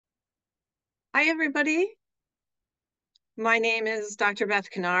Hi, everybody. My name is Dr.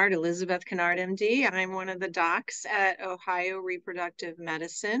 Beth Kennard, Elizabeth Kennard, MD. I'm one of the docs at Ohio Reproductive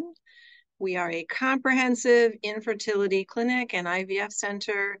Medicine. We are a comprehensive infertility clinic and IVF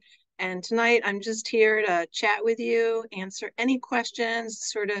center. And tonight I'm just here to chat with you, answer any questions,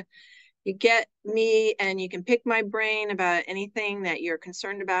 you get me and you can pick my brain about anything that you're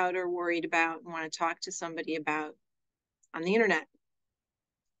concerned about or worried about and want to talk to somebody about on the internet.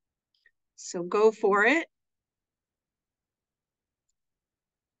 So go for it.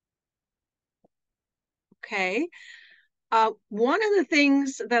 Okay. One of the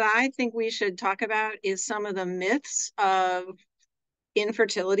things that I think we should talk about is some of the myths of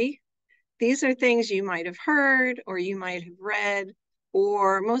infertility. These are things you might have heard or you might have read,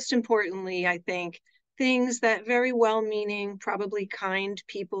 or most importantly, I think, things that very well-meaning, probably kind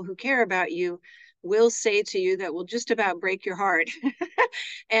people who care about you will say to you that will just about break your heart.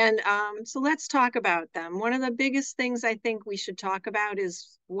 And so let's talk about them. One of the biggest things I think we should talk about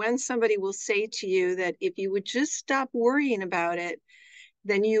is when somebody will say to you that if you would just stop worrying about it,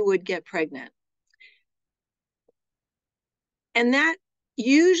 then you would get pregnant. And that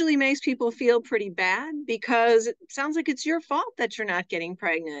usually makes people feel pretty bad because it sounds like it's your fault that you're not getting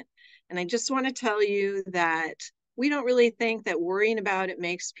pregnant. And I just want to tell you that we don't really think that worrying about it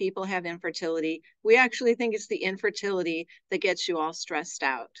makes people have infertility. We actually think it's the infertility that gets you all stressed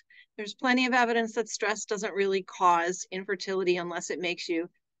out. There's plenty of evidence that stress doesn't really cause infertility unless it makes you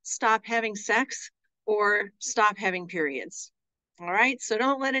stop having sex or stop having periods. All right, so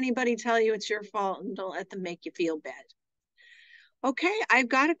don't let anybody tell you it's your fault and don't let them make you feel bad. Okay, I've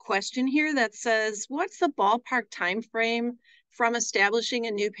got a question here that says, what's the ballpark time frame from establishing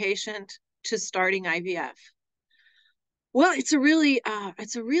a new patient to starting IVF? Well, it's a really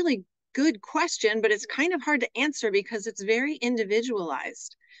good question, but it's kind of hard to answer because it's very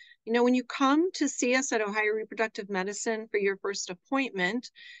individualized. You know, when you come to see us at Ohio Reproductive Medicine for your first appointment,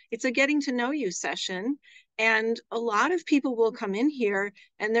 it's a getting to know you session. And a lot of people will come in here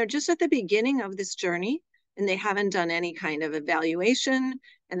and they're just at the beginning of this journey and they haven't done any kind of evaluation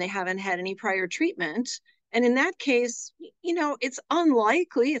and they haven't had any prior treatment. And in that case, you know, it's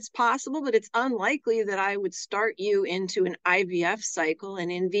unlikely, it's possible, but it's unlikely that I would start you into an IVF cycle,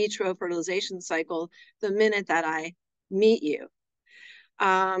 an in vitro fertilization cycle, the minute that I meet you.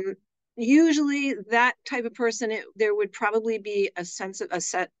 Usually that type of person, there would probably be a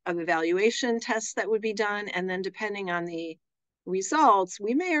set of evaluation tests that would be done. And then depending on the results,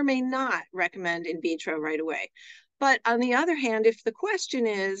 we may or may not recommend in vitro right away. But on the other hand, if the question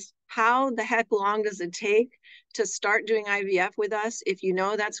is, how the heck long does it take to start doing IVF with us? If you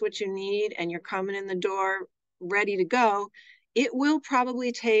know that's what you need and you're coming in the door ready to go, it will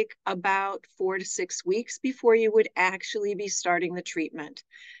probably take about 4 to 6 weeks before you would actually be starting the treatment.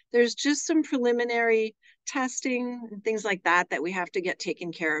 There's just some preliminary testing and things like that that we have to get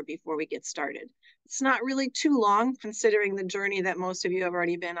taken care of before we get started. It's not really too long considering the journey that most of you have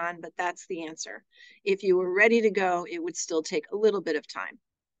already been on, but that's the answer. If you were ready to go, it would still take a little bit of time.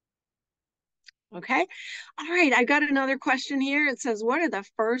 Okay. All right. I got another question here. It says, what are the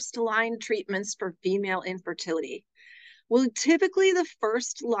first line treatments for female infertility? Well, typically the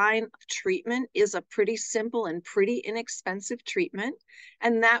first line of treatment is a pretty simple and pretty inexpensive treatment,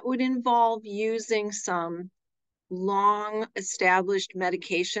 and that would involve using some long established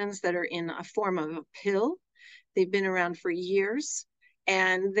medications that are in a form of a pill. They've been around for years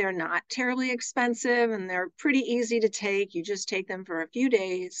and they're not terribly expensive and they're pretty easy to take. You just take them for a few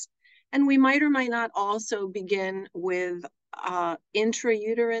days. And we might or might not also begin with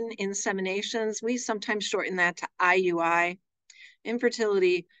intrauterine inseminations. We sometimes shorten that to IUI.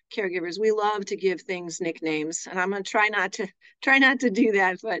 Infertility caregivers, we love to give things nicknames, and I'm going to try not to do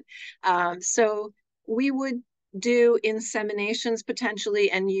that. But so we would do inseminations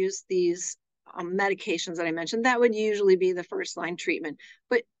potentially and use these medications that I mentioned. That would usually be the first line treatment.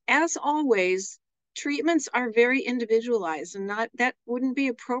 But as always, treatments are very individualized and not that wouldn't be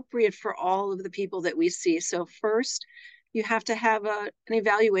appropriate for all of the people that we see. So first, you have to have an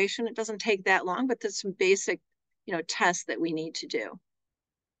evaluation. It doesn't take that long, but there's some basic, you know, tests that we need to do.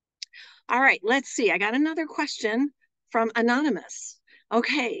 All right, let's see. I got another question from Anonymous.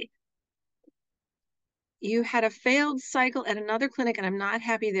 Okay. You had a failed cycle at another clinic and I'm not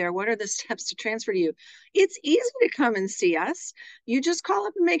happy there. What are the steps to transfer to you? It's easy to come and see us. You just call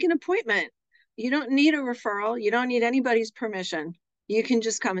up and make an appointment. You don't need a referral. You don't need anybody's permission. You can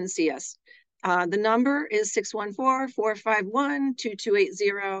just come and see us. The number is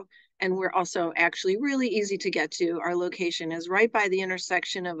 614-451-2280. And we're also actually really easy to get to. Our location is right by the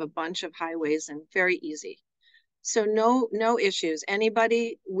intersection of a bunch of highways and very easy. So no issues.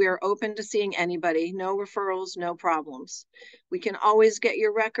 Anybody, we're open to seeing anybody. No referrals, no problems. We can always get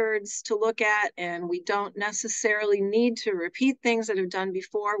your records to look at, and we don't necessarily need to repeat things that have done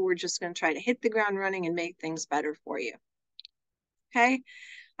before. We're just going to try to hit the ground running and make things better for you. Okay?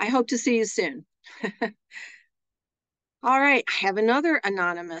 I hope to see you soon. All right, I have another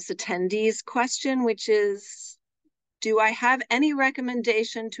anonymous attendee's question, which is, do I have any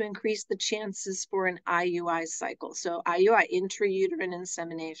recommendation to increase the chances for an IUI cycle? So IUI, intrauterine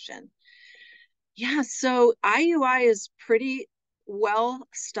insemination. Yeah, so IUI is pretty well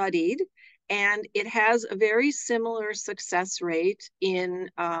studied, and it has a very similar success rate in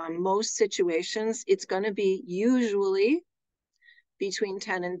most situations. It's going to be usually between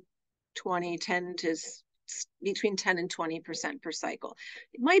 10 and 20, 10 to between 10 and 20% per cycle.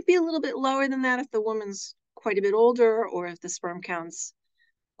 It might be a little bit lower than that if the woman's quite a bit older or if the sperm count's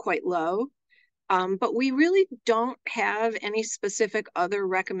quite low. But we really don't have any specific other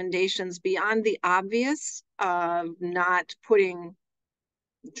recommendations beyond the obvious of not putting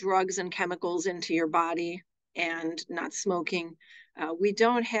drugs and chemicals into your body and not smoking. We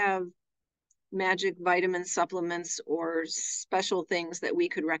don't have magic vitamin supplements or special things that we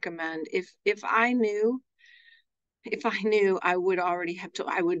could recommend. If I knew, I would already have to,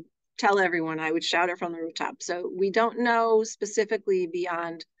 I would tell everyone, I would shout it from the rooftop. So we don't know specifically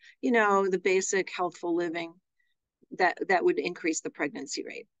beyond, the basic healthful living that would increase the pregnancy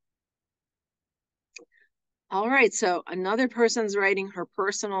rate. All right, so another person's writing her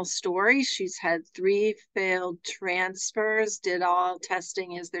personal story. She's had 3 failed transfers, did all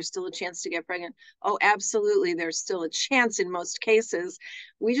testing. Is there still a chance to get pregnant? Oh, absolutely. There's still a chance in most cases.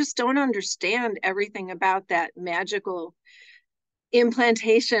 We just don't understand everything about that magical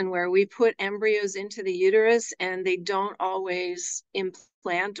implantation where we put embryos into the uterus and they don't always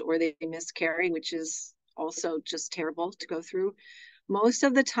implant or they miscarry, which is also just terrible to go through. Most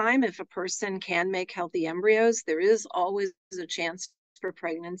of the time, if a person can make healthy embryos, there is always a chance for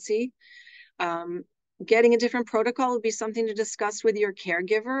pregnancy. Getting a different protocol would be something to discuss with your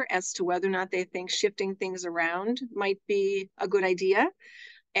caregiver as to whether or not they think shifting things around might be a good idea.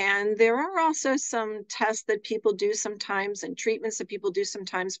 And there are also some tests that people do sometimes and treatments that people do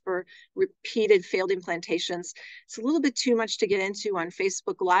sometimes for repeated failed implantations. It's a little bit too much to get into on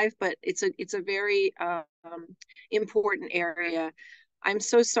Facebook Live, but it's a very important area. I'm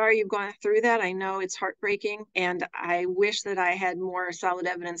so sorry you've gone through that. I know it's heartbreaking, and I wish that I had more solid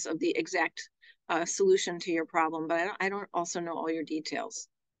evidence of the exact solution to your problem, but I don't also know all your details.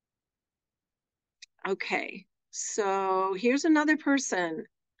 Okay, so here's another person.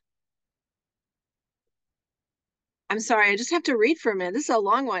 I'm sorry, I just have to read for a minute. This is a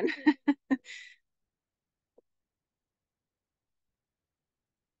long one.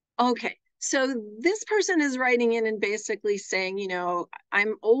 Okay, so this person is writing in and basically saying,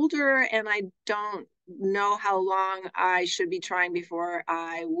 I'm older and I don't know how long I should be trying before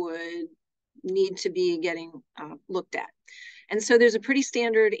I would need to be getting looked at. And so there's a pretty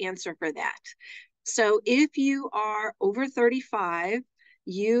standard answer for that. So if you are over 35,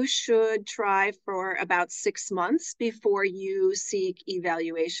 you should try for about 6 months before you seek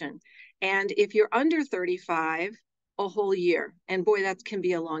evaluation. And if you're under 35, a whole year. And boy, that can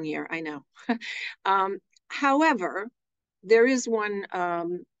be a long year, I know. However, there is one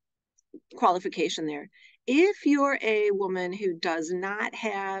qualification there. If you're a woman who does not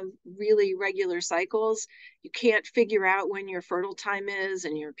have really regular cycles, you can't figure out when your fertile time is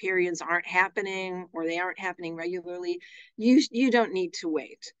and your periods aren't happening or they aren't happening regularly, you don't need to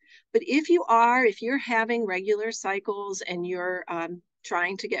wait. But if you're having regular cycles and you're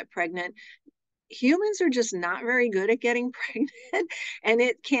trying to get pregnant, humans are just not very good at getting pregnant, and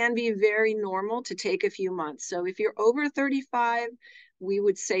it can be very normal to take a few months. So if you're over 35, we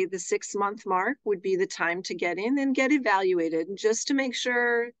would say the 6-month mark would be the time to get in and get evaluated just to make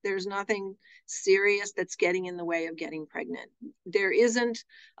sure there's nothing serious that's getting in the way of getting pregnant. There isn't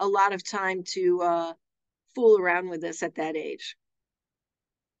a lot of time to fool around with this at that age.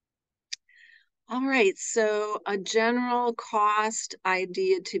 All right, so a general cost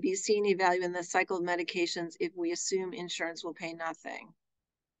idea to be seen evaluating the cycle of medications if we assume insurance will pay nothing.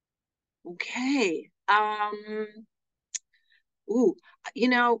 Okay.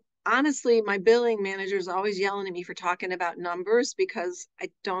 Honestly, my billing manager is always yelling at me for talking about numbers because I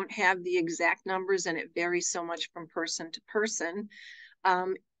don't have the exact numbers and it varies so much from person to person.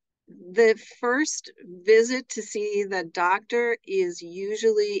 The first visit to see the doctor is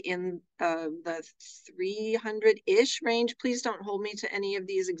usually in the 300-ish range. Please don't hold me to any of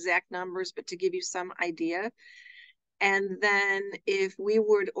these exact numbers, but to give you some idea. And then if we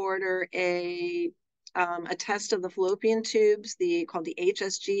would order a a test of the fallopian tubes, called the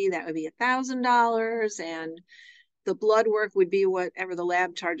HSG, that would be $1,000, and the blood work would be whatever the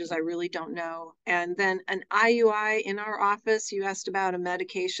lab charges. I really don't know. And then an IUI in our office, you asked about a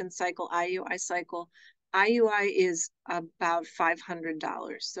medication cycle, IUI cycle. IUI is about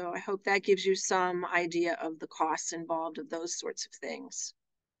 $500. So I hope that gives you some idea of the costs involved of those sorts of things.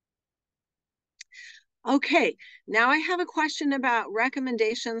 Okay, now I have a question about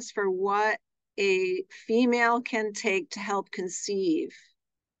recommendations for what a female can take to help conceive.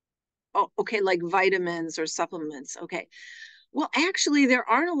 Oh, okay, like vitamins or supplements. Okay. Well, actually, there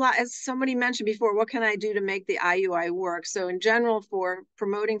aren't a lot, as somebody mentioned before, what can I do to make the IUI work? So in general, for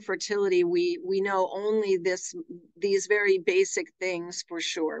promoting fertility, we know only these very basic things for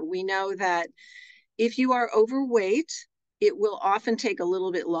sure. We know that if you are overweight, it will often take a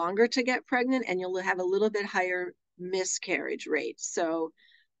little bit longer to get pregnant, and you'll have a little bit higher miscarriage rate. So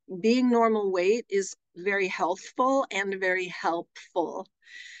being normal weight is very healthful and very helpful.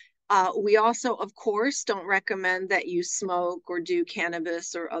 We also, of course, don't recommend that you smoke or do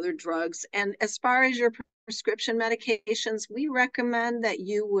cannabis or other drugs. And as far as your prescription medications, we recommend that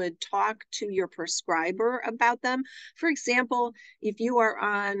you would talk to your prescriber about them. For example, if you are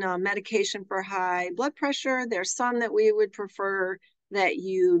on medication for high blood pressure, there's some that we would prefer that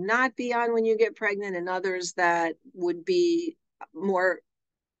you not be on when you get pregnant, and others that would be more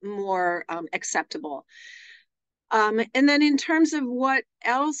acceptable. And then in terms of what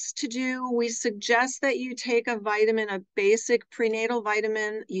else to do, we suggest that you take a vitamin, a basic prenatal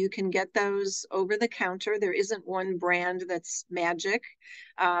vitamin. You can get those over the counter. There isn't one brand that's magic.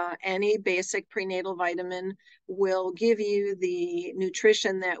 Any basic prenatal vitamin will give you the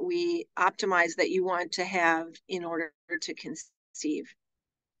nutrition that we optimize that you want to have in order to conceive.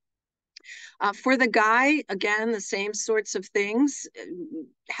 For the guy, again, the same sorts of things.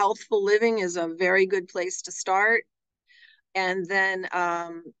 Healthful living is a very good place to start. And then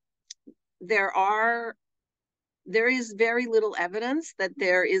there is very little evidence that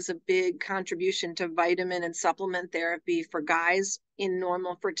there is a big contribution to vitamin and supplement therapy for guys in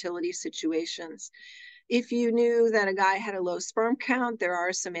normal fertility situations. If you knew that a guy had a low sperm count, there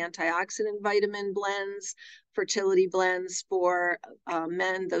are some antioxidant vitamin blends, fertility blends for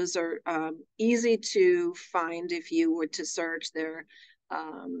men. Those are easy to find if you were to search. They're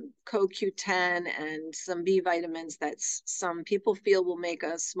CoQ10 and some B vitamins that some people feel will make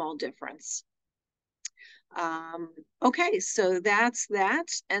a small difference. Okay, so that's that.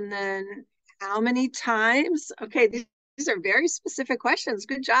 And then how many times? Okay, these are very specific questions.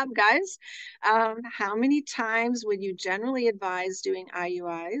 Good job, guys. How many times would you generally advise doing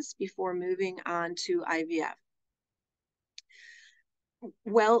IUIs before moving on to IVF?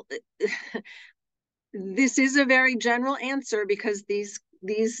 Well, this is a very general answer because these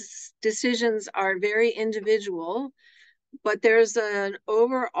decisions are very individual, but there's an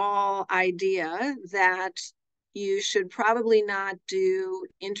overall idea that you should probably not do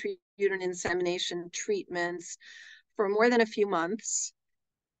intrauterine insemination treatments for more than a few months.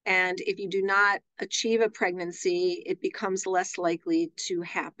 And if you do not achieve a pregnancy, it becomes less likely to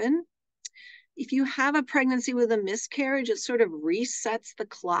happen. If you have a pregnancy with a miscarriage, it sort of resets the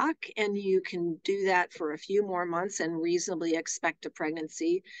clock, and you can do that for a few more months and reasonably expect a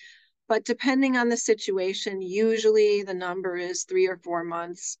pregnancy. But depending on the situation, usually the number is 3 or 4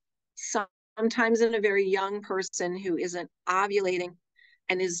 months. Sometimes in a very young person who isn't ovulating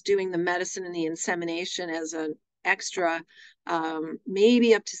and is doing the medicine and the insemination as an extra,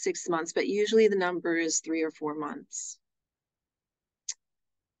 maybe up to 6 months, but usually the number is 3 or 4 months.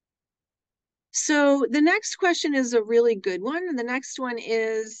 So the next question is a really good one. And the next one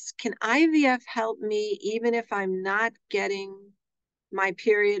is, can IVF help me even if I'm not getting my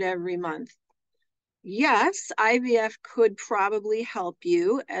period every month? Yes, IVF could probably help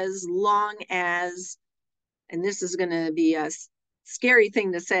you as long as, and this is going to be a scary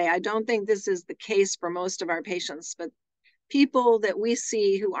thing to say, I don't think this is the case for most of our patients, but people that we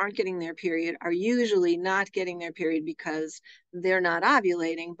see who aren't getting their period are usually not getting their period because they're not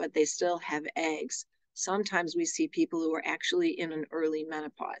ovulating, but they still have eggs. Sometimes we see people who are actually in an early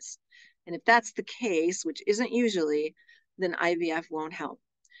menopause. And if that's the case, which isn't usually, then IVF won't help.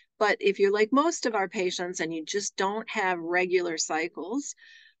 But if you're like most of our patients and you just don't have regular cycles,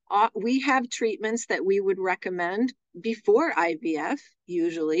 we have treatments that we would recommend before IVF,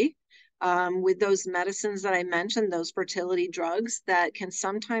 usually, with those medicines that I mentioned, those fertility drugs that can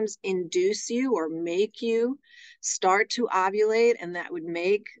sometimes induce you or make you start to ovulate, and that would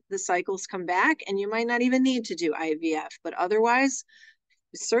make the cycles come back, and you might not even need to do IVF. But otherwise,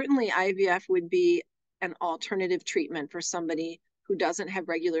 certainly IVF would be an alternative treatment for somebody who doesn't have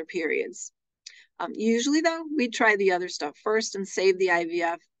regular periods. Usually, though, we try the other stuff first and save the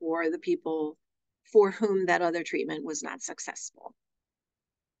IVF for the people for whom that other treatment was not successful.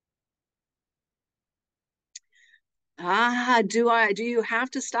 Do you have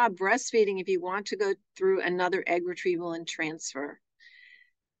to stop breastfeeding if you want to go through another egg retrieval and transfer?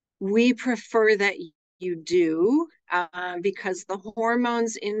 We prefer that you do because the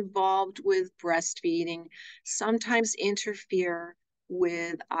hormones involved with breastfeeding sometimes interfere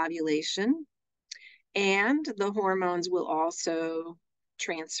with ovulation, and the hormones will also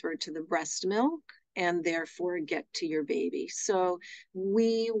transfer to the breast milk and therefore get to your baby. So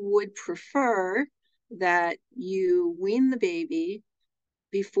we would prefer that you wean the baby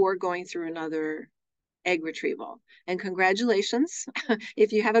before going through another egg retrieval. And congratulations,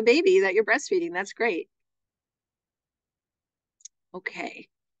 if you have a baby that you're breastfeeding, that's great. Okay.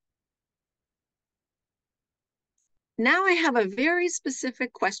 Now I have a very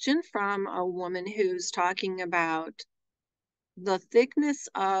specific question from a woman who's talking about the thickness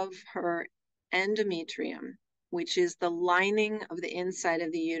of her endometrium, which is the lining of the inside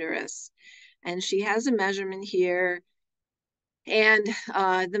of the uterus. And she has a measurement here. And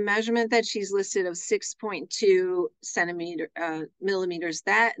the measurement that she's listed of 6.2 millimeters,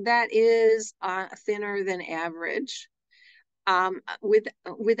 that is thinner than average.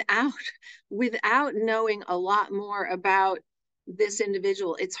 Without knowing a lot more about this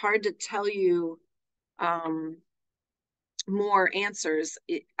individual, it's hard to tell you more answers.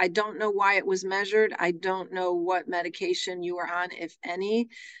 I don't know why it was measured. I don't know what medication you were on, if any.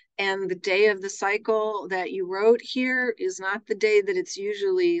 And the day of the cycle that you wrote here is not the day that it's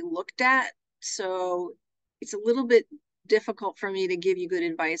usually looked at. So it's a little bit difficult for me to give you good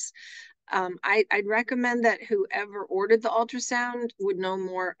advice. I'd recommend that whoever ordered the ultrasound would know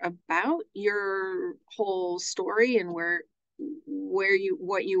more about your whole story and what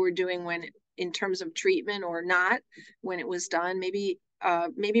you were doing when in terms of treatment or not when it was done. Maybe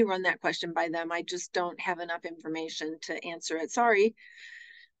run that question by them. I just don't have enough information to answer it. Sorry.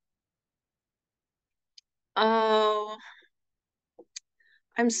 Oh,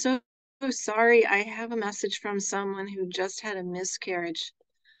 I'm so sorry. I have a message from someone who just had a miscarriage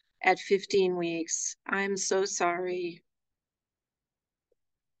at 15 weeks. I'm so sorry.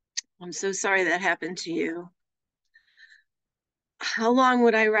 I'm so sorry that happened to you. How long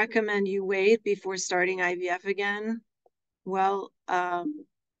would I recommend you wait before starting IVF again? Well,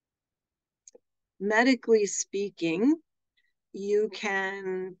 medically speaking, you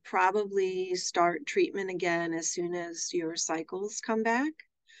can probably start treatment again as soon as your cycles come back.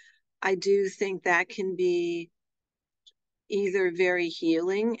 I do think that can be either very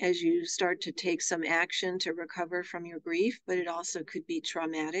healing as you start to take some action to recover from your grief, but it also could be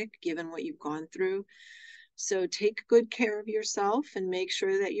traumatic given what you've gone through. So take good care of yourself and make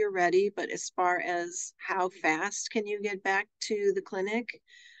sure that you're ready. But as far as how fast can you get back to the clinic,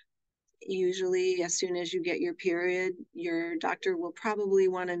 usually as soon as you get your period, your doctor will probably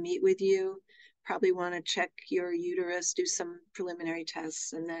want to meet with you, probably want to check your uterus, do some preliminary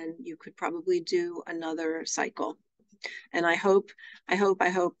tests, and then you could probably do another cycle. And I hope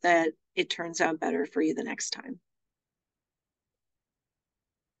that it turns out better for you the next time.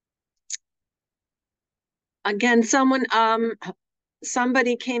 Again,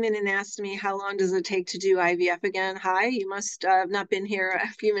 somebody came in and asked me, how long does it take to do IVF again? Hi, you must have not been here a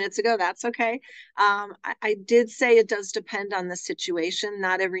few minutes ago. That's okay. I did say it does depend on the situation.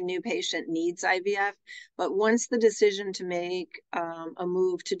 Not every new patient needs IVF, but once the decision to make a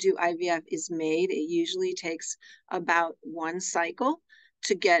move to do IVF is made, it usually takes about one cycle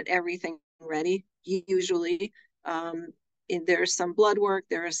to get everything ready, usually. There's some blood work,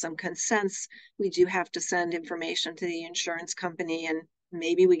 there are some consents. We do have to send information to the insurance company, and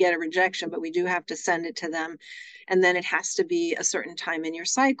maybe we get a rejection, but we do have to send it to them. And then it has to be a certain time in your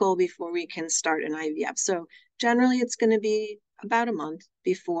cycle before we can start an IVF. So generally it's going to be about a month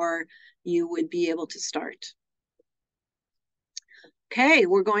before you would be able to start. Okay,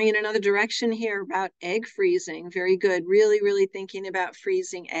 we're going in another direction here about egg freezing. Very good. Really, really thinking about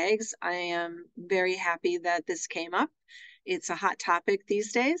freezing eggs. I am very happy that this came up. It's a hot topic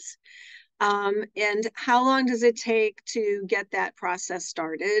these days. And how long does it take to get that process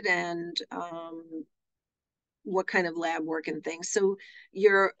started, and what kind of lab work and things? So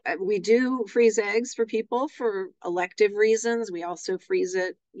we do freeze eggs for people for elective reasons. We also freeze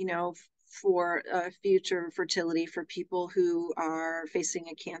it, for future fertility for people who are facing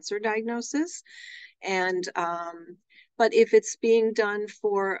a cancer diagnosis. And but if it's being done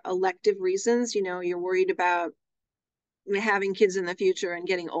for elective reasons, you're worried about having kids in the future and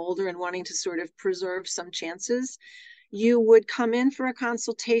getting older and wanting to sort of preserve some chances, you would come in for a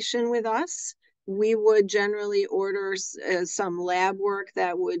consultation with us. we would generally order some lab work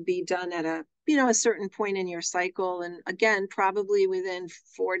that would be done at a certain point in your cycle. And again, probably within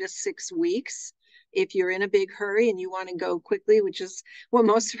 4 to 6 weeks. If you're in a big hurry and you want to go quickly, which is what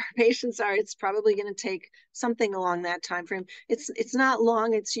most of our patients are, it's probably going to take something along that time frame. It's not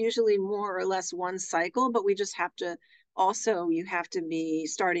long. It's usually more or less one cycle, but we just have to also, you have to be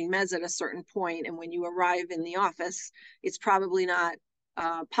starting meds at a certain point. And when you arrive in the office, it's probably not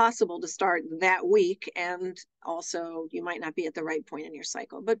possible to start that week. And also, you might not be at the right point in your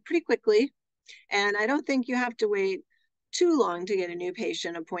cycle, but pretty quickly. And I don't think you have to wait too long to get a new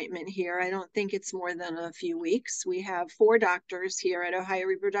patient appointment here. I don't think it's more than a few weeks. We have 4 doctors here at Ohio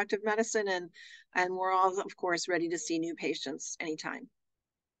Reproductive Medicine, and we're all, of course, ready to see new patients anytime.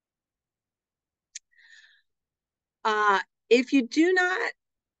 If you do not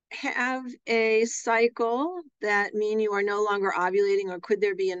have a cycle, that mean you are no longer ovulating, or could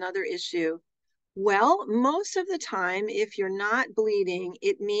there be another issue? Well, most of the time, if you're not bleeding,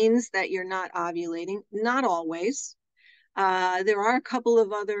 it means that you're not ovulating. Not always. There are a couple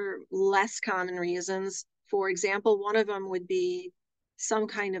of other less common reasons. For example, one of them would be some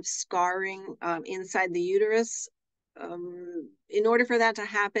kind of scarring inside the uterus. In order for that to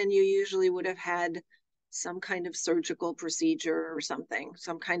happen, you usually would have had some kind of surgical procedure or something,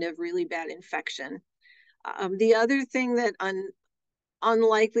 some kind of really bad infection. The other thing that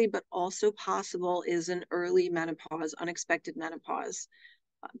unlikely but also possible is an early menopause, unexpected menopause.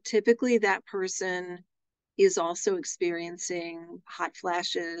 Typically, that person is also experiencing hot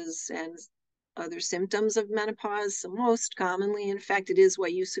flashes and other symptoms of menopause. So most commonly, in fact, it is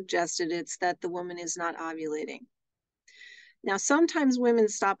what you suggested. It's that the woman is not ovulating. Now, sometimes women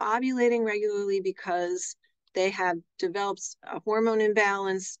stop ovulating regularly because they have developed a hormone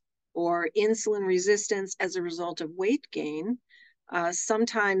imbalance or insulin resistance as a result of weight gain.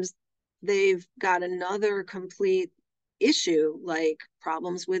 Sometimes they've got another complete issue, like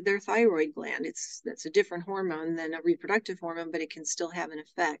problems with their thyroid gland. That's a different hormone than a reproductive hormone, but it can still have an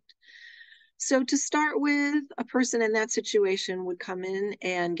effect. So to start with, a person in that situation would come in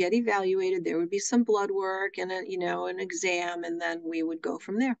and get evaluated. There would be some blood work and an exam, and then we would go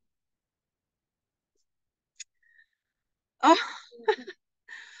from there. Oh,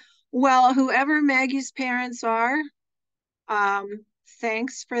 well, whoever Maggie's parents are,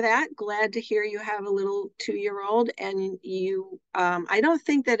 thanks for that. Glad to hear you have a little 2-year-old, and I don't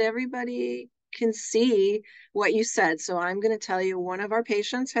think that everybody can see what you said. So I'm going to tell you, one of our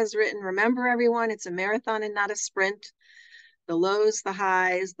patients has written, remember everyone, it's a marathon and not a sprint. The lows, the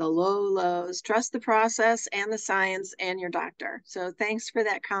highs, the low lows, trust the process and the science and your doctor. So thanks for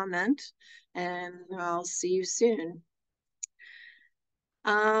that comment, and I'll see you soon.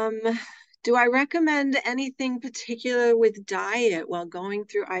 Do I recommend anything particular with diet while going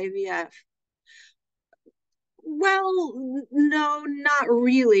through IVF? Well, no, not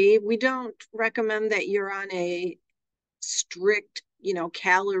really. We don't recommend that you're on a strict,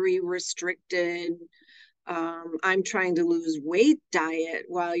 calorie restricted, I'm trying to lose weight diet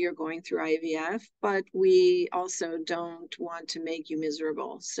while you're going through IVF, but we also don't want to make you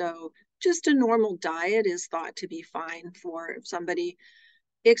miserable. So just a normal diet is thought to be fine for somebody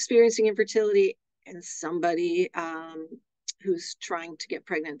experiencing infertility and somebody who's trying to get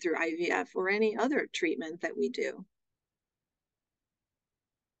pregnant through IVF or any other treatment that we do.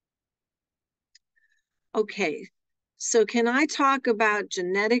 Okay, so can I talk about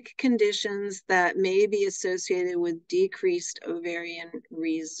genetic conditions that may be associated with decreased ovarian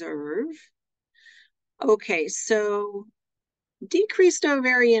reserve? Okay, so decreased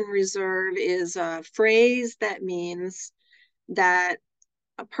ovarian reserve is a phrase that means that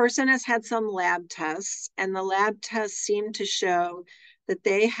a person has had some lab tests, and the lab tests seem to show that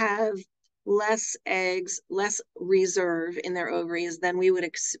they have less eggs, less reserve in their ovaries than we would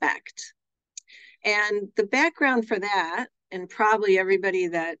expect. And the background for that, and probably everybody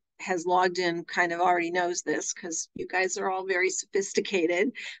that has logged in kind of already knows this because you guys are all very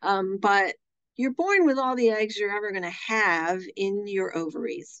sophisticated, but you're born with all the eggs you're ever going to have in your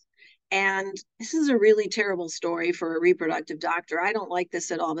ovaries. And this is a really terrible story for a reproductive doctor. I don't like this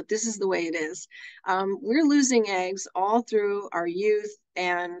at all, but this is the way it is. We're losing eggs all through our youth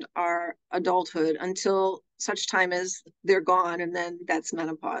and our adulthood until such time as they're gone, and then that's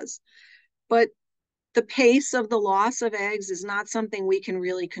menopause. But the pace of the loss of eggs is not something we can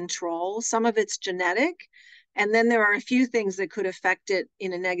really control. Some of it's genetic. And then there are a few things that could affect it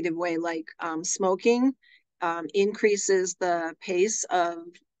in a negative way, like smoking increases the pace of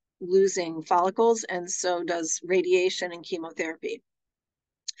losing follicles, and so does radiation and chemotherapy.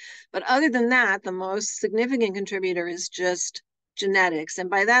 But other than that, the most significant contributor is just genetics. And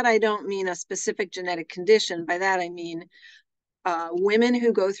by that, I don't mean a specific genetic condition. By that, I mean women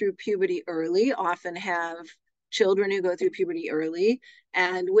who go through puberty early often have children who go through puberty early,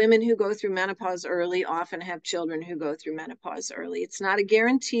 and women who go through menopause early often have children who go through menopause early. It's not a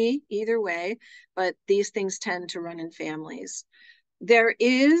guarantee either way, but these things tend to run in families. There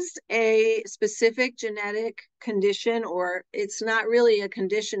is a specific genetic condition, or it's not really a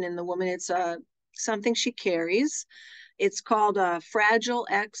condition in the woman, it's something she carries. It's called a Fragile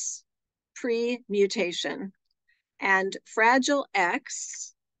X pre-mutation. And Fragile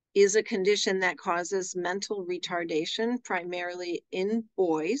X is a condition that causes mental retardation, primarily in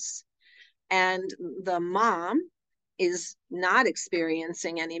boys. And the mom is not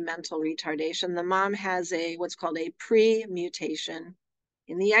experiencing any mental retardation. The mom has what's called a pre-mutation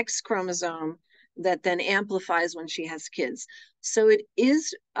in the X chromosome that then amplifies when she has kids. So it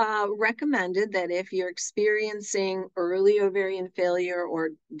is recommended that if you're experiencing early ovarian failure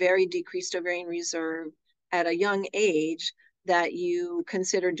or very decreased ovarian reserve at a young age, that you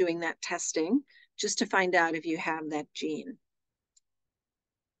consider doing that testing just to find out if you have that gene.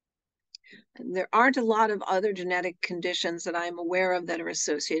 And there aren't a lot of other genetic conditions that I'm aware of that are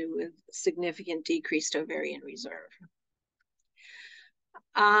associated with significant decreased ovarian reserve.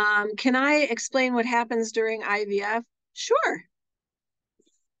 Can I explain what happens during IVF? Sure.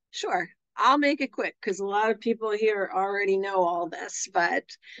 I'll make it quick because a lot of people here already know all this. But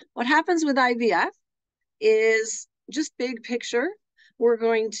what happens with IVF is just big picture. We're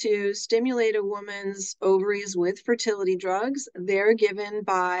going to stimulate a woman's ovaries with fertility drugs. They're given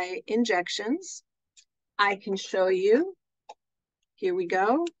by injections. I can show you. Here we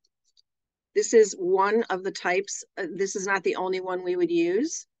go. This is one of the types. This is not the only one we would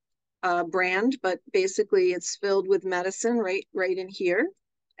use, brand, but basically it's filled with medicine right in here.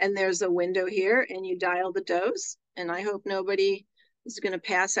 And there's a window here, and you dial the dose. And I hope nobody is going to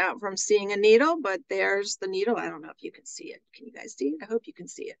pass out from seeing a needle, but there's the needle. I don't know if you can see it. Can you guys see it? I hope you can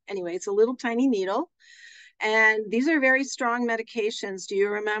see it. Anyway, it's a little tiny needle. And these are very strong medications. Do you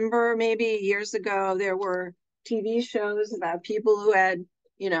remember maybe years ago, there were TV shows about people who had,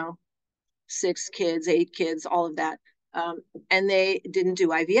 6 kids, 8 kids, all of that. And they didn't do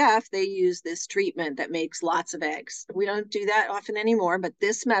IVF. They used this treatment that makes lots of eggs. We don't do that often anymore, but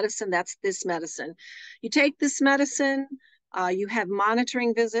this medicine, that's this medicine. You take this medicine, you have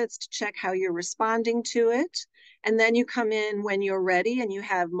monitoring visits to check how you're responding to it. And then you come in when you're ready and you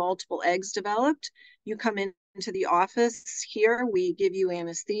have multiple eggs developed. You come into the office here. We give you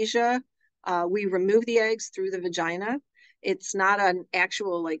anesthesia. We remove the eggs through the vagina. It's not an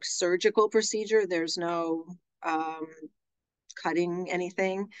actual surgical procedure. There's no cutting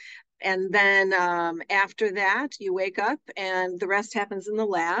anything. And then after that, you wake up and the rest happens in the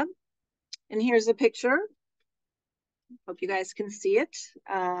lab. And here's a picture. Hope you guys can see it.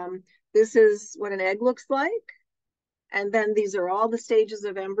 This is what an egg looks like. And then these are all the stages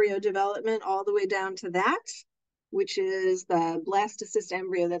of embryo development all the way down to that, which is the blastocyst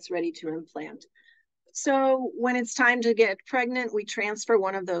embryo that's ready to implant. So when it's time to get pregnant, we transfer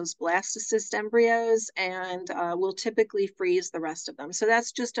one of those blastocyst embryos and we'll typically freeze the rest of them. So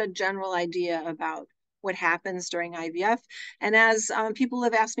that's just a general idea about what happens during IVF. And as people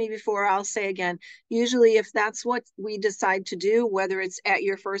have asked me before, I'll say again, usually if that's what we decide to do, whether it's at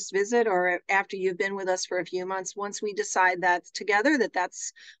your first visit or after you've been with us for a few months, once we decide that together,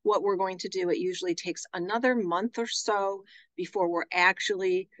 that's what we're going to do, it usually takes another month or so before we're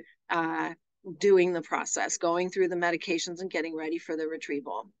actually doing the process, going through the medications and getting ready for the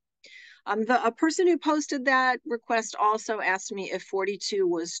retrieval. A person who posted that request also asked me if 42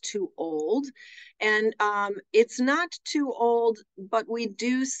 was too old. And it's not too old, but we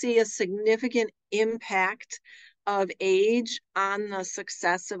do see a significant impact of age on the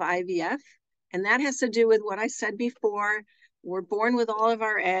success of IVF. And that has to do with what I said before. We're born with all of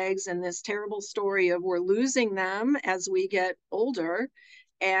our eggs, and this terrible story of we're losing them as we get older.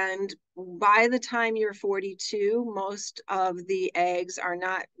 And by the time you're 42, most of the eggs are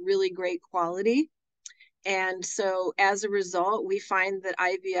not really great quality. And so as a result, we find that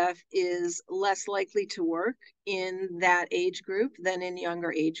IVF is less likely to work in that age group than in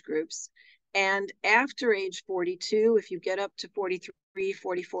younger age groups. And after age 42, if you get up to 43,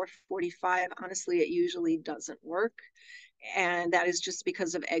 44, 45, honestly, it usually doesn't work. And that is just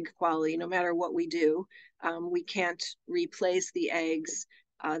because of egg quality. No matter what we do, we can't replace the eggs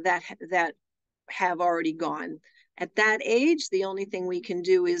that have already gone. At that age, the only thing we can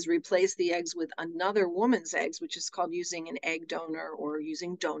do is replace the eggs with another woman's eggs, which is called using an egg donor or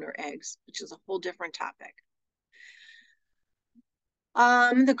using donor eggs, which is a whole different topic.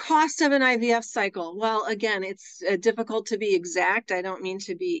 The cost of an IVF cycle. Well, again, it's difficult to be exact. I don't mean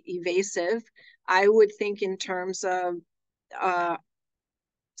to be evasive. I would think in terms of uh,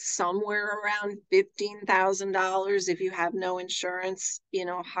 somewhere around $15,000 if you have no insurance. In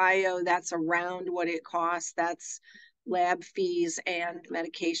Ohio, that's around what it costs. That's lab fees and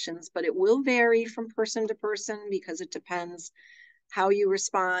medications, but it will vary from person to person because it depends how you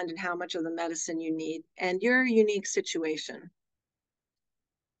respond and how much of the medicine you need and your unique situation.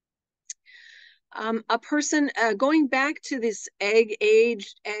 A person going back to this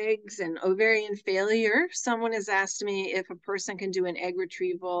aged eggs and ovarian failure, someone has asked me if a person can do an egg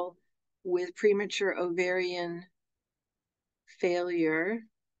retrieval with premature ovarian failure.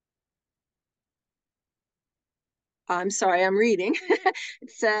 I'm sorry, I'm reading.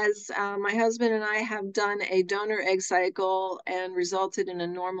 It says, my husband and I have done a donor egg cycle and resulted in a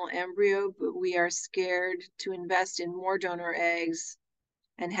normal embryo, but we are scared to invest in more donor eggs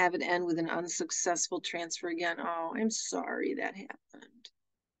and have it end with an unsuccessful transfer again. Oh, I'm sorry that happened.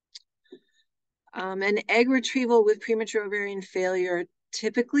 An egg retrieval with premature ovarian failure,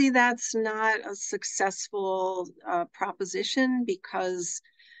 typically that's not a successful proposition because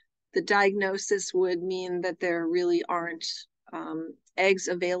the diagnosis would mean that there really aren't eggs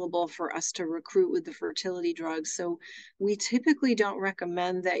available for us to recruit with the fertility drugs. So we typically don't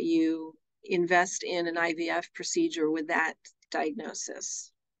recommend that you invest in an IVF procedure with that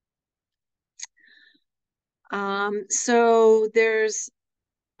diagnosis. So there's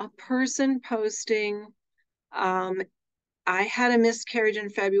a person posting, I had a miscarriage in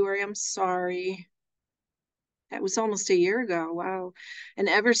February. I'm sorry. That was almost a year ago. Wow. And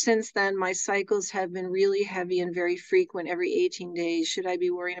ever since then, my cycles have been really heavy and very frequent every 18 days. Should I be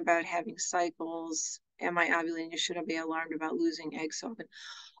worrying about having cycles? Am I ovulating? Should I be alarmed about losing eggs so often?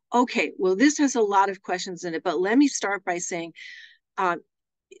 Okay, well, this has a lot of questions in it, but let me start by saying uh,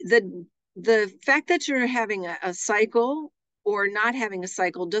 the the fact that you're having a cycle or not having a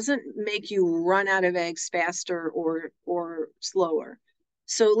cycle doesn't make you run out of eggs faster or slower.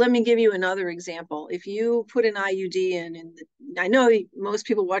 So let me give you another example. If you put an IUD in, and I know most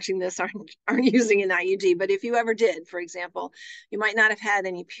people watching this aren't using an IUD, but if you ever did, for example, you might not have had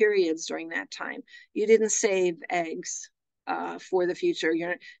any periods during that time. You didn't save eggs for the future.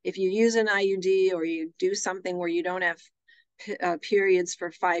 If you use an IUD or you do something where you don't have periods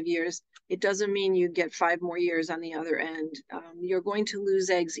for 5 years, it doesn't mean you get 5 more years on the other end. You're going to lose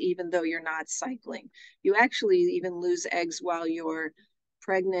eggs even though you're not cycling. You actually even lose eggs while you're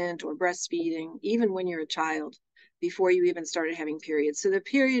pregnant or breastfeeding, even when you're a child, before you even started having periods. So the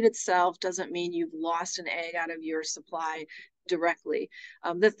period itself doesn't mean you've lost an egg out of your supply directly.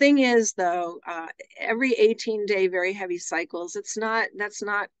 The thing is, though, every 18-day very heavy cycles, that's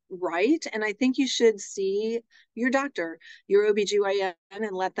not right. And I think you should see your doctor, your OBGYN,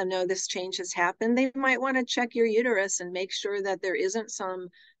 and let them know this change has happened. They might want to check your uterus and make sure that there isn't some,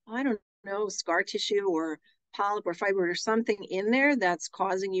 I don't know, scar tissue or polyp or fibroid or something in there that's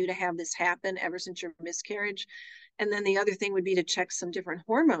causing you to have this happen ever since your miscarriage. And then the other thing would be to check some different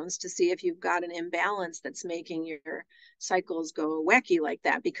hormones to see if you've got an imbalance that's making your cycles go wacky like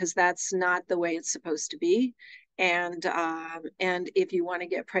that, because that's not the way it's supposed to be. And if you want to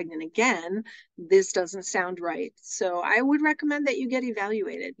get pregnant again, this doesn't sound right. So I would recommend that you get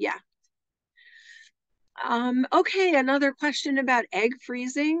evaluated. Yeah. Okay, another question about egg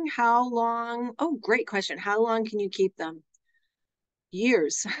freezing. How long? Oh, great question. How long can you keep them?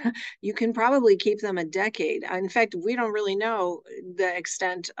 Years. You can probably keep them a decade. In fact, we don't really know the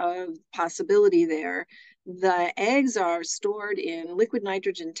extent of possibility there. The eggs are stored in liquid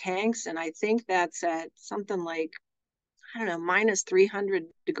nitrogen tanks, and I think that's at something like, I don't know, minus 300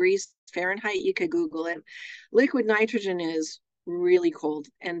 degrees Fahrenheit. You could Google it. Liquid nitrogen is really cold,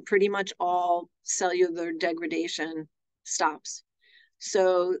 and pretty much all cellular degradation stops.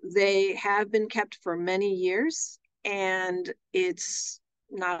 So they have been kept for many years, and it's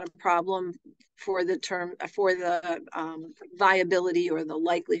not a problem for the viability or the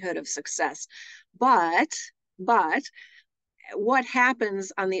likelihood of success. But what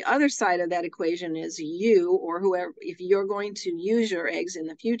happens on the other side of that equation is you, or whoever, if you're going to use your eggs in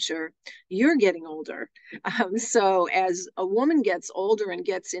the future, you're getting older. So as a woman gets older and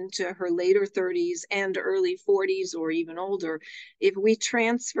gets into her later 30s and early 40s or even older, if we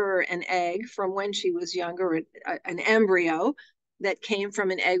transfer an egg from when she was younger, an embryo that came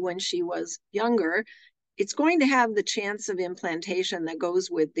from an egg when she was younger, it's going to have the chance of implantation that goes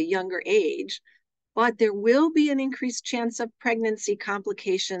with the younger age, but there will be an increased chance of pregnancy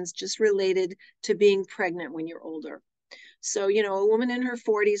complications just related to being pregnant when you're older. So, a woman in her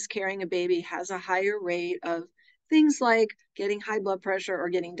 40s carrying a baby has a higher rate of things like getting high blood pressure or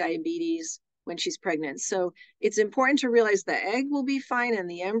getting diabetes when she's pregnant. So it's important to realize the egg will be fine and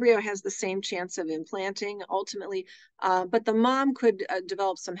the embryo has the same chance of implanting ultimately, but the mom could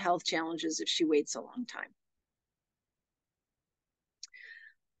develop some health challenges if she waits a long time.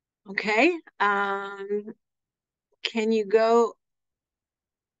 Okay, can you go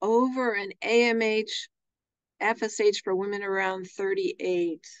over an AMH FSH for women around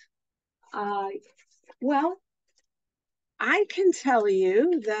 38? Well, I can tell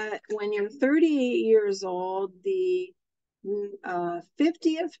you that when you're 38 years old, the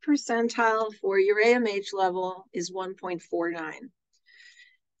 50th percentile for your AMH level is 1.49.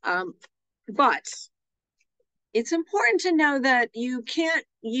 But it's important to know that you can't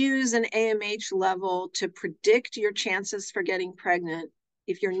use an AMH level to predict your chances for getting pregnant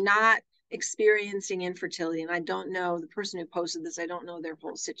if you're not experiencing infertility. And I don't know the person who posted this, I don't know their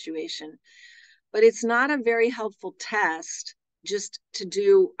whole situation, but it's not a very helpful test just to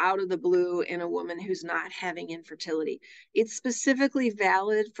do out of the blue in a woman who's not having infertility. It's specifically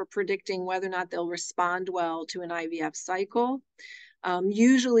valid for predicting whether or not they'll respond well to an IVF cycle.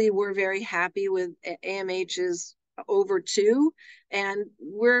 Usually we're very happy with AMHs over 2, and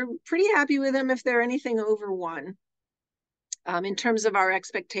we're pretty happy with them if they're anything over 1. In terms of our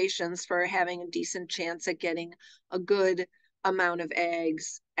expectations for having a decent chance at getting a good amount of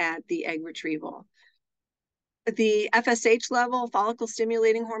eggs at the egg retrieval. The FSH level, follicle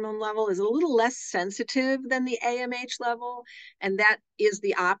stimulating hormone level, is a little less sensitive than the AMH level, and that is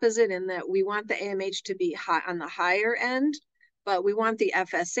the opposite in that we want the AMH to be high on the higher end, but we want the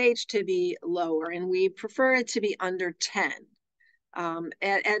FSH to be lower, and we prefer it to be under 10.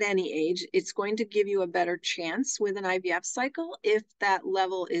 At any age, it's going to give you a better chance with an IVF cycle if that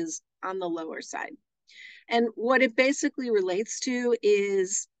level is on the lower side. And what it basically relates to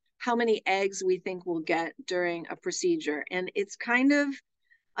is how many eggs we think we'll get during a procedure. And it's kind of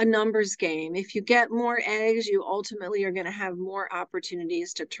a numbers game. If you get more eggs, you ultimately are going to have more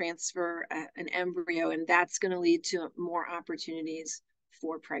opportunities to transfer an embryo, and that's going to lead to more opportunities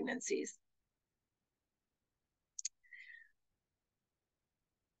for pregnancies.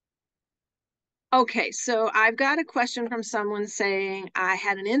 Okay, so I've got a question from someone saying, I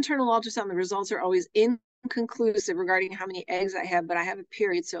had an internal ultrasound. The results are always inconclusive regarding how many eggs I have, but I have a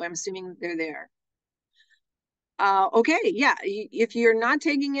period, so I'm assuming they're there. Okay, yeah, if you're not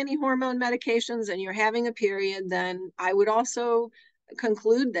taking any hormone medications and you're having a period, then I would also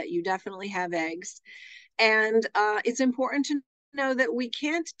conclude that you definitely have eggs. And it's important to know that we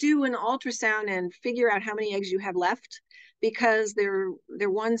can't do an ultrasound and figure out how many eggs you have left, because they're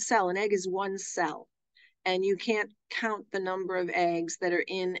one cell. An egg is one cell, and you can't count the number of eggs that are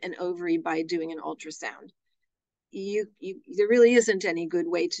in an ovary by doing an ultrasound. There really isn't any good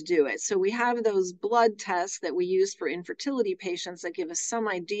way to do it. So we have those blood tests that we use for infertility patients that give us some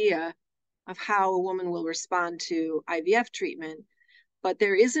idea of how a woman will respond to IVF treatment. But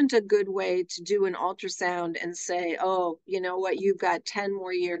there isn't a good way to do an ultrasound and say, oh, you know what, you've got 10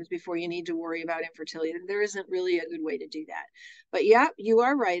 more years before you need to worry about infertility. There isn't really a good way to do that. But yeah, you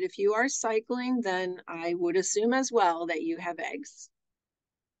are right. If you are cycling, then I would assume as well that you have eggs.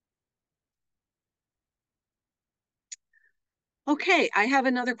 Okay, I have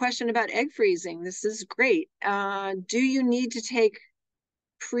another question about egg freezing. This is great. Do you need to take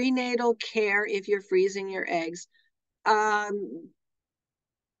prenatal care if you're freezing your eggs?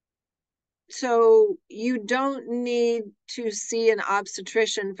 So you don't need to see an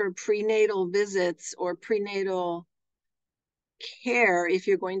obstetrician for prenatal visits or prenatal care if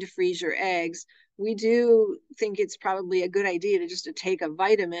you're going to freeze your eggs. We do think it's probably a good idea to take a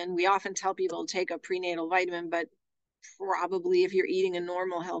vitamin. We often tell people to take a prenatal vitamin, but probably if you're eating a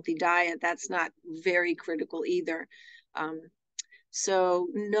normal healthy diet, that's not very critical either. So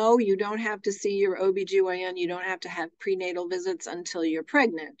no, you don't have to see your OBGYN. You don't have to have prenatal visits until you're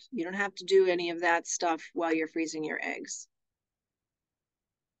pregnant. You don't have to do any of that stuff while you're freezing your eggs.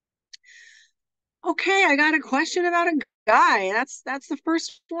 Okay, I got a question about a guy. That's the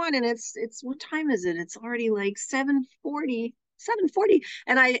first one, and it's what time is it? It's already like 7:40,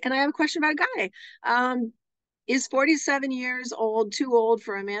 and I have a question about a guy. Is 47 years old too old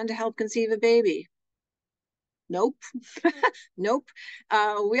for a man to help conceive a baby? Nope. Nope.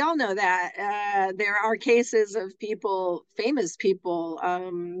 We all know that. There are cases of people, famous people,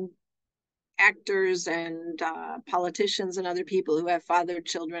 actors and politicians and other people who have fathered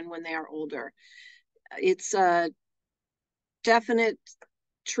children when they are older. It's a definite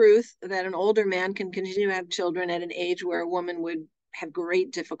truth that an older man can continue to have children at an age where a woman would have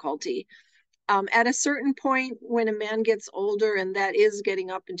great difficulty. At a certain point, when a man gets older, and that is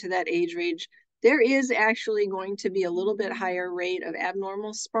getting up into that age range, there is actually going to be a little bit higher rate of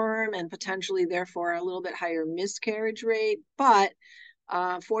abnormal sperm and potentially therefore a little bit higher miscarriage rate, but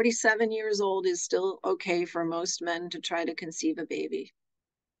 47 years old is still okay for most men to try to conceive a baby.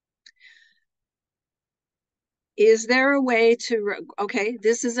 Is there a way to, okay,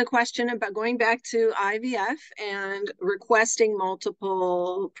 this is a question about going back to IVF and requesting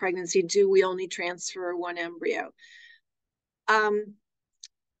multiple pregnancy. Do we only transfer one embryo?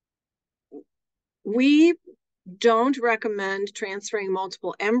 We don't recommend transferring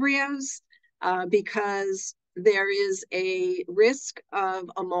multiple embryos because there is a risk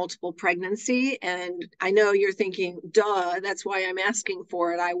of a multiple pregnancy. And I know you're thinking, duh, that's why I'm asking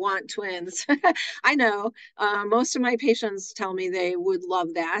for it. I want twins. I know most of my patients tell me they would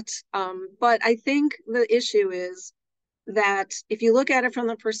love that. But I think the issue is that if you look at it from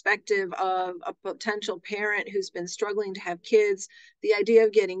the perspective of a potential parent who's been struggling to have kids, the idea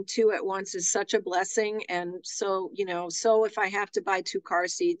of getting two at once is such a blessing. And so, so if I have to buy two car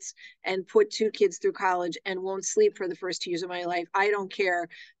seats and put two kids through college and won't sleep for the first 2 years of my life, I don't care.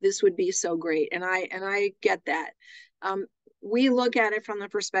 This would be so great. And I get that. We look at it from the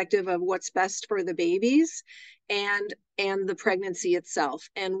perspective of what's best for the babies and the pregnancy itself.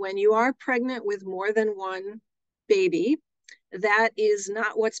 And when you are pregnant with more than one baby, that is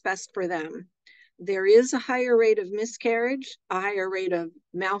not what's best for them. There is a higher rate of miscarriage, a higher rate of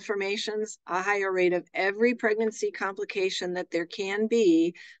malformations, a higher rate of every pregnancy complication that there can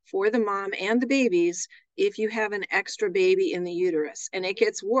be for the mom and the babies if you have an extra baby in the uterus. And it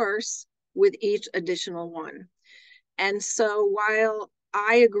gets worse with each additional one. And so while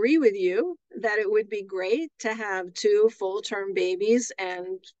I agree with you that it would be great to have two full-term babies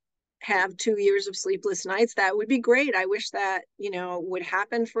and have 2 years of sleepless nights, that would be great. I wish that, would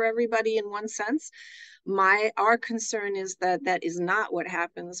happen for everybody in one sense. Our concern is that that is not what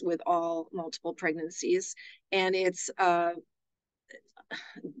happens with all multiple pregnancies. And it's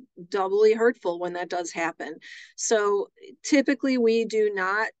doubly hurtful when that does happen. So typically we do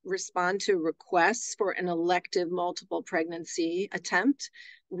not respond to requests for an elective multiple pregnancy attempt.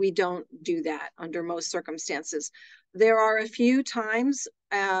 We don't do that under most circumstances. There are a few times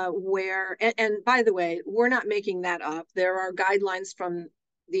where, and by the way, we're not making that up. There are guidelines from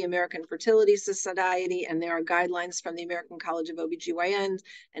the American Fertility Society, and there are guidelines from the American College of OBGYNs,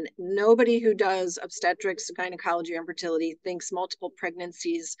 and nobody who does obstetrics, gynecology, and fertility thinks multiple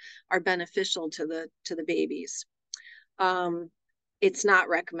pregnancies are beneficial to the babies. It's not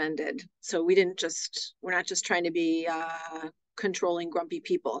recommended. So we're not just trying to be controlling grumpy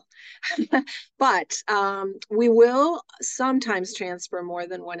people. But we will sometimes transfer more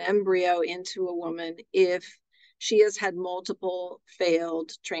than one embryo into a woman if she has had multiple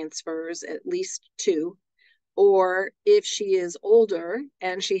failed transfers, at least two, or if she is older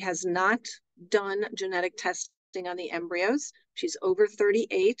and she has not done genetic testing on the embryos. She's over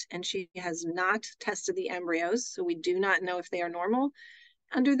 38 and she has not tested the embryos, so we do not know if they are normal.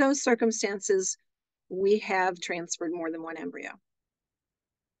 Under those circumstances, we have transferred more than one embryo.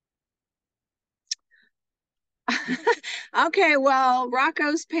 Okay, well,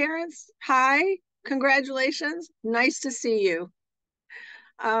 Rocco's parents, hi, congratulations. Nice to see you.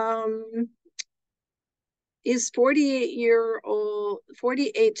 Is 48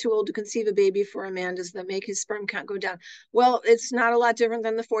 too old to conceive a baby for a man? Does that make his sperm count go down? Well, it's not a lot different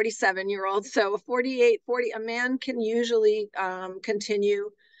than the 47-year-old. So 48, 40, a man can usually continue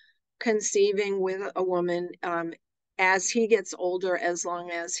conceiving with a woman as he gets older, as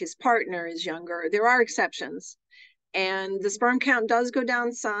long as his partner is younger. There are exceptions. And the sperm count does go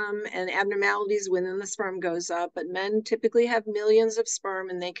down some, and abnormalities within the sperm goes up, but men typically have millions of sperm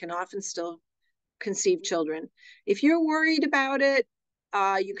and they can often still conceive children. If you're worried about it,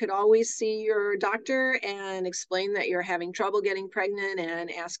 you could always see your doctor and explain that you're having trouble getting pregnant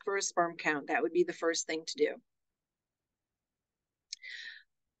and ask for a sperm count. That would be the first thing to do.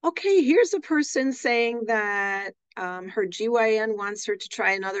 Okay, here's a person saying that her GYN wants her to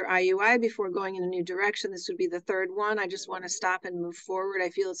try another IUI before going in a new direction. This would be the third one. I just want to stop and move forward. I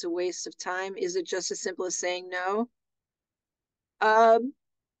feel it's a waste of time. Is it just as simple as saying no?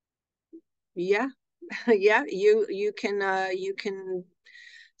 Yeah, yeah. You can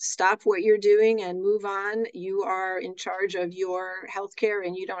stop what you're doing and move on. You are in charge of your healthcare,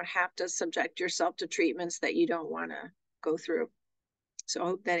 and you don't have to subject yourself to treatments that you don't want to go through. So I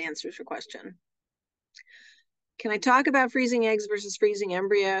hope that answers your question. Can I talk about freezing eggs versus freezing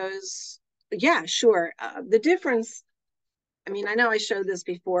embryos? Yeah, sure. The difference, I mean, I know I showed this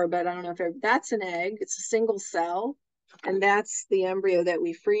before, but I don't know if that's an egg. It's a single cell, and that's the embryo that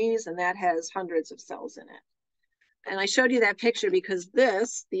we freeze, and that has hundreds of cells in it. And I showed you that picture because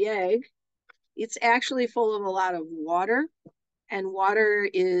this, the egg, It's actually full of a lot of water, and water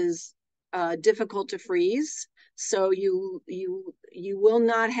is difficult to freeze. So you will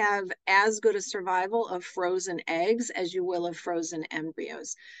not have as good a survival of frozen eggs as you will of frozen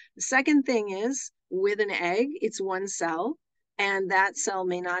embryos. The second thing is, with an egg, it's one cell, and that cell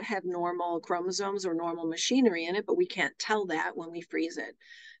may not have normal chromosomes or normal machinery in it, but we can't tell that when we freeze it.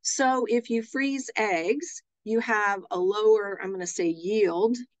 So if you freeze eggs, you have a lower, I'm going to say,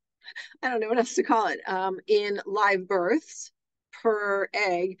 yield, I don't know what else to call it, in live births per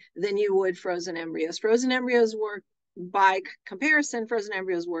egg than you would frozen embryos. Frozen embryos work, by comparison, frozen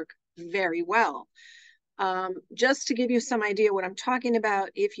embryos work very well. Just to give you some idea what I'm talking about,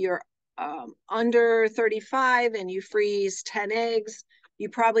 if you're under 35 and you freeze 10 eggs, you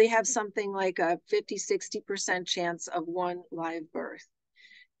probably have something like a 50–60% chance of one live birth.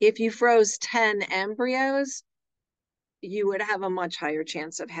 If you froze 10 embryos, you would have a much higher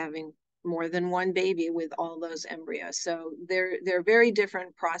chance of having more than one baby with all those embryos. So they're very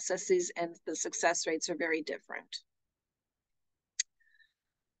different processes, and the success rates are very different.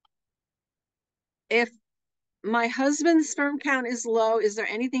 If my husband's sperm count is low, is there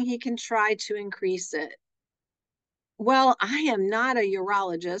anything he can try to increase it? Well, I am not a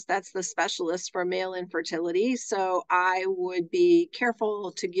urologist. That's the specialist for male infertility. So I would be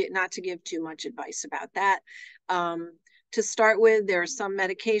careful not to give too much advice about that. To start with, there are some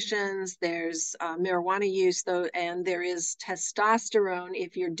medications, there's marijuana use, though, and there is testosterone.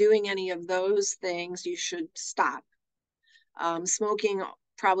 If you're doing any of those things, you should stop. Smoking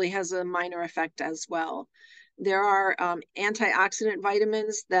probably has a minor effect as well. There are antioxidant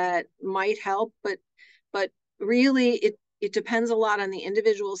vitamins that might help, but really it depends a lot on the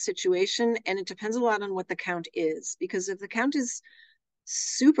individual situation, and it depends a lot on what the count is, because if the count is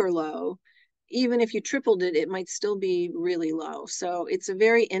super low, even if you tripled it, it might still be really low. So it's a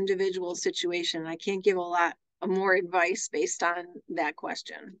very individual situation. I can't give a lot more advice based on that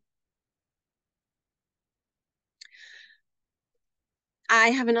question. I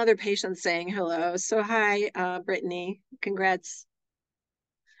have another patient saying hello. So hi, Brittany. Congrats.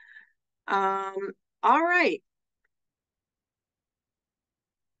 All right.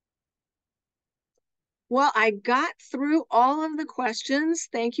 Well, I got through all of the questions.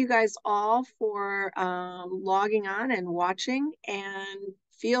 Thank you guys all for logging on and watching. And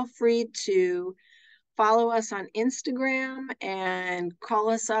feel free to follow us on Instagram and call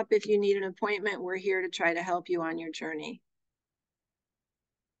us up if you need an appointment. We're here to try to help you on your journey.